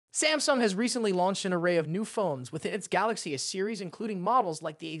Samsung has recently launched an array of new phones within its Galaxy S series, including models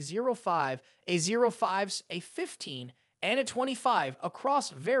like the A05, A05s, A15, and A25 across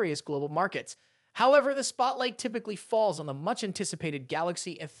various global markets. However, the spotlight typically falls on the much-anticipated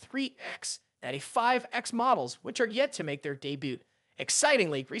Galaxy A3X and A5X models, which are yet to make their debut.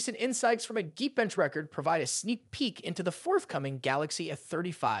 Excitingly, recent insights from a Geekbench record provide a sneak peek into the forthcoming Galaxy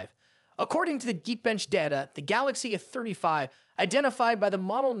A35. According to the Geekbench data, the Galaxy A35, identified by the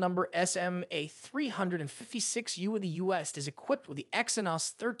model number SMA356U in the US, is equipped with the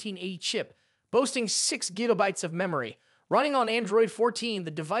Exynos 1380 chip, boasting 6 gigabytes of memory. Running on Android 14,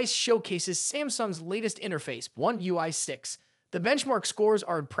 the device showcases Samsung's latest interface, One UI 6. The benchmark scores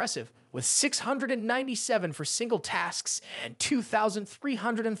are impressive, with 697 for single tasks and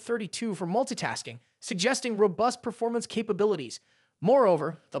 2,332 for multitasking, suggesting robust performance capabilities.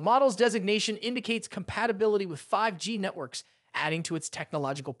 Moreover, the model's designation indicates compatibility with 5G networks, adding to its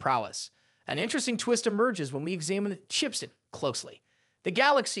technological prowess. An interesting twist emerges when we examine the chipset closely. The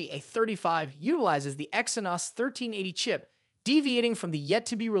Galaxy A35 utilizes the Exynos 1380 chip, deviating from the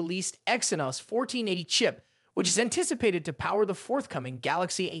yet-to-be-released Exynos 1480 chip, which is anticipated to power the forthcoming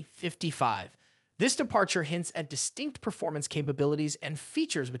Galaxy A55. This departure hints at distinct performance capabilities and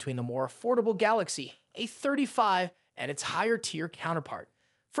features between the more affordable Galaxy A35 and its higher-tier counterpart.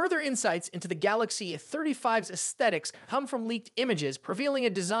 Further insights into the Galaxy A35's aesthetics come from leaked images revealing a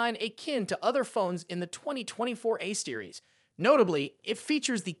design akin to other phones in the 2024 A series. Notably, it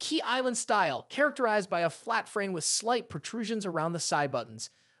features the key island style, characterized by a flat frame with slight protrusions around the side buttons.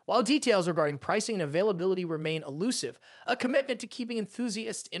 While details regarding pricing and availability remain elusive, a commitment to keeping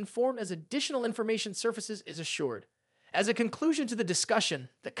enthusiasts informed as additional information surfaces is assured. As a conclusion to the discussion,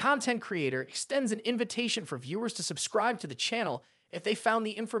 the content creator extends an invitation for viewers to subscribe to the channel if they found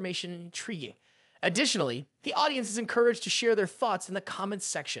the information intriguing. Additionally, the audience is encouraged to share their thoughts in the comments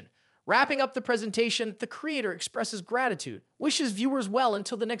section. Wrapping up the presentation, the creator expresses gratitude, wishes viewers well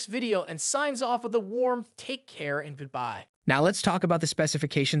until the next video, and signs off with a warm "take care" and goodbye. Now let's talk about the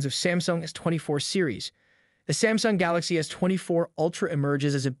specifications of Samsung S24 series. The Samsung Galaxy S24 Ultra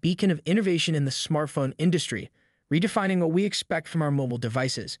emerges as a beacon of innovation in the smartphone industry, redefining what we expect from our mobile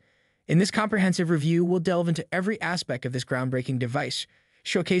devices. In this comprehensive review, we'll delve into every aspect of this groundbreaking device,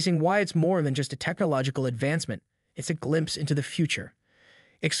 showcasing why it's more than just a technological advancement. It's a glimpse into the future.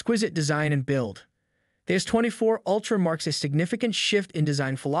 Exquisite design and build. The S24 Ultra marks a significant shift in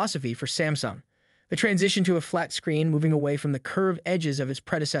design philosophy for Samsung. The transition to a flat screen, moving away from the curved edges of its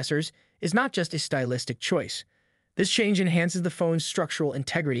predecessors, is not just a stylistic choice. This change enhances the phone's structural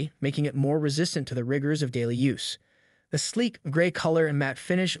integrity, making it more resistant to the rigors of daily use. The sleek gray color and matte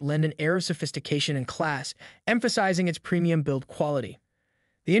finish lend an air of sophistication and class, emphasizing its premium build quality.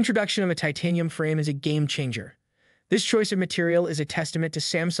 The introduction of a titanium frame is a game-changer. This choice of material is a testament to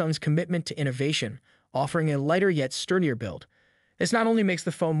Samsung's commitment to innovation, offering a lighter yet sturdier build. This not only makes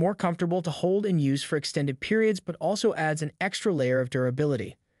the phone more comfortable to hold and use for extended periods, but also adds an extra layer of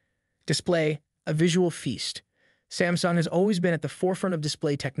durability. Display, a visual feast. Samsung has always been at the forefront of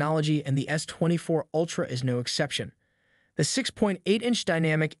display technology, and the S24 Ultra is no exception. The 6.8-inch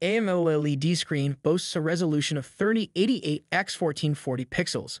dynamic AMOLED screen boasts a resolution of 3088 x 1440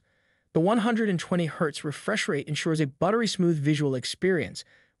 pixels. The 120Hz refresh rate ensures a buttery-smooth visual experience,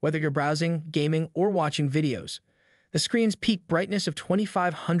 whether you're browsing, gaming, or watching videos. The screen's peak brightness of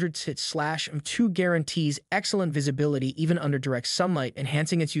 2500 nits/2 guarantees excellent visibility even under direct sunlight,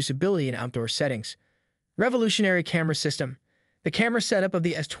 enhancing its usability in outdoor settings. Revolutionary camera system. The camera setup of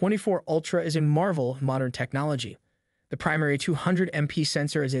the S24 Ultra is a marvel of modern technology. The primary 200MP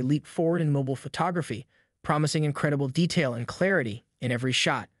sensor is a leap forward in mobile photography, promising incredible detail and clarity in every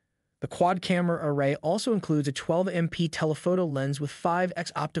shot. The quad camera array also includes a 12MP telephoto lens with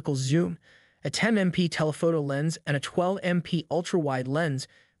 5x optical zoom, a 10MP telephoto lens, and a 12MP ultra-wide lens,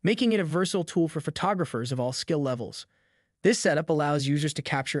 making it a versatile tool for photographers of all skill levels. This setup allows users to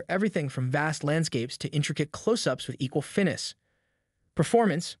capture everything from vast landscapes to intricate close-ups with equal finesse.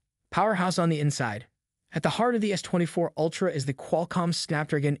 Performance, powerhouse on the inside. At the heart of the S24 Ultra is the Qualcomm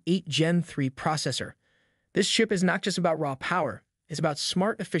Snapdragon 8 Gen 3 processor. This chip is not just about raw power, it's about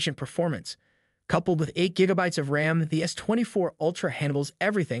smart, efficient performance. Coupled with 8 GB of RAM, the S24 Ultra handles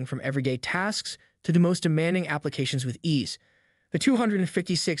everything from everyday tasks to the most demanding applications with ease. The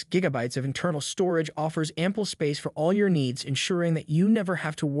 256 GB of internal storage offers ample space for all your needs, ensuring that you never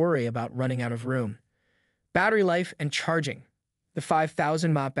have to worry about running out of room. Battery life and charging. The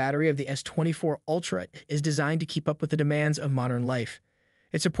 5000 mAh battery of the S24 Ultra is designed to keep up with the demands of modern life.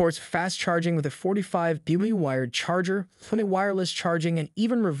 It supports fast charging with a 45W wired charger, fully wireless charging, and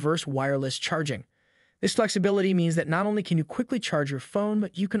even reverse wireless charging. This flexibility means that not only can you quickly charge your phone,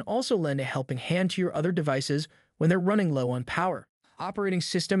 but you can also lend a helping hand to your other devices when they're running low on power. Operating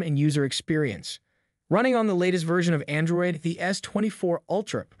system and user experience. Running on the latest version of Android, the S24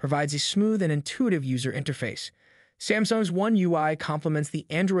 Ultra provides a smooth and intuitive user interface. Samsung's One UI complements the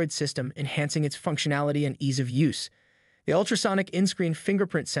Android system, enhancing its functionality and ease of use. The ultrasonic in-screen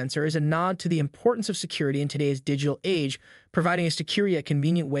fingerprint sensor is a nod to the importance of security in today's digital age, providing a secure yet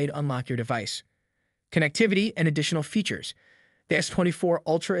convenient way to unlock your device. Connectivity and additional features. The S24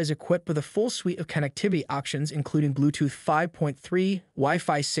 Ultra is equipped with a full suite of connectivity options, including Bluetooth 5.3,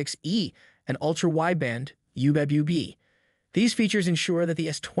 Wi-Fi 6E, and ultra-wideband UWB. These features ensure that the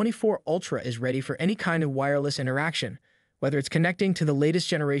S24 Ultra is ready for any kind of wireless interaction, whether it's connecting to the latest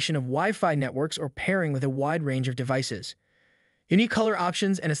generation of Wi-Fi networks or pairing with a wide range of devices. Unique color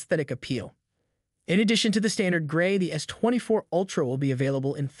options and aesthetic appeal. In addition to the standard gray, the S24 Ultra will be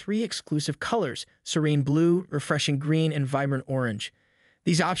available in 3 exclusive colors: serene blue, refreshing green, and vibrant orange.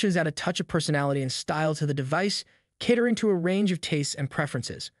 These options add a touch of personality and style to the device, catering to a range of tastes and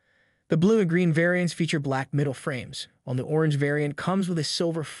preferences. The blue and green variants feature black middle frames, while the orange variant comes with a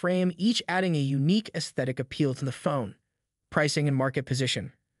silver frame, each adding a unique aesthetic appeal to the phone. Pricing and market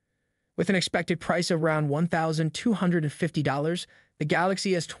position. With an expected price of around $1,250, the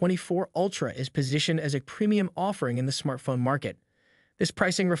Galaxy S24 Ultra is positioned as a premium offering in the smartphone market. This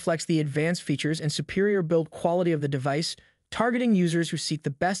pricing reflects the advanced features and superior build quality of the device, targeting users who seek the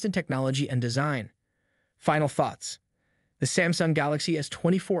best in technology and design. Final thoughts. The Samsung Galaxy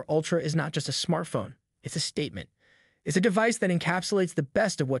S24 Ultra is not just a smartphone, it's a statement. It's a device that encapsulates the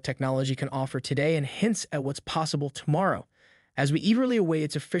best of what technology can offer today and hints at what's possible tomorrow. As we eagerly await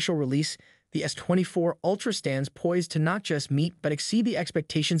its official release, the S24 Ultra stands poised to not just meet but exceed the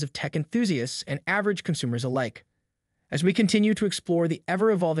expectations of tech enthusiasts and average consumers alike. As we continue to explore the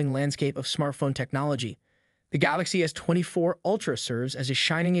ever-evolving landscape of smartphone technology, the Galaxy S24 Ultra serves as a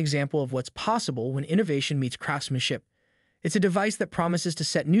shining example of what's possible when innovation meets craftsmanship. It's a device that promises to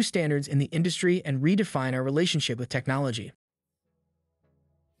set new standards in the industry and redefine our relationship with technology.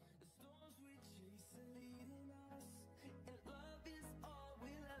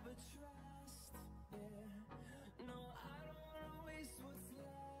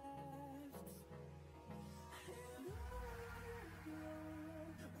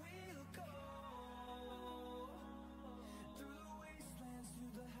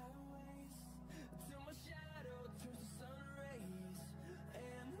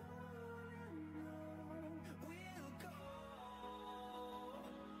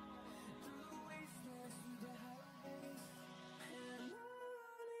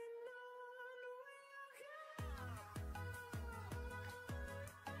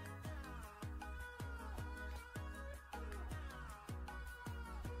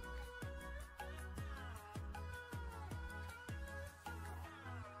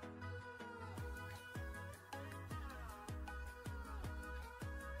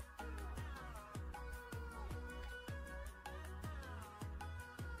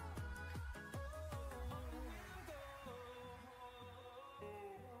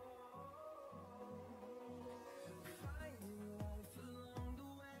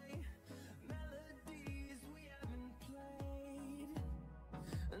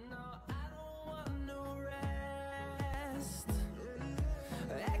 No, I don't want no rest.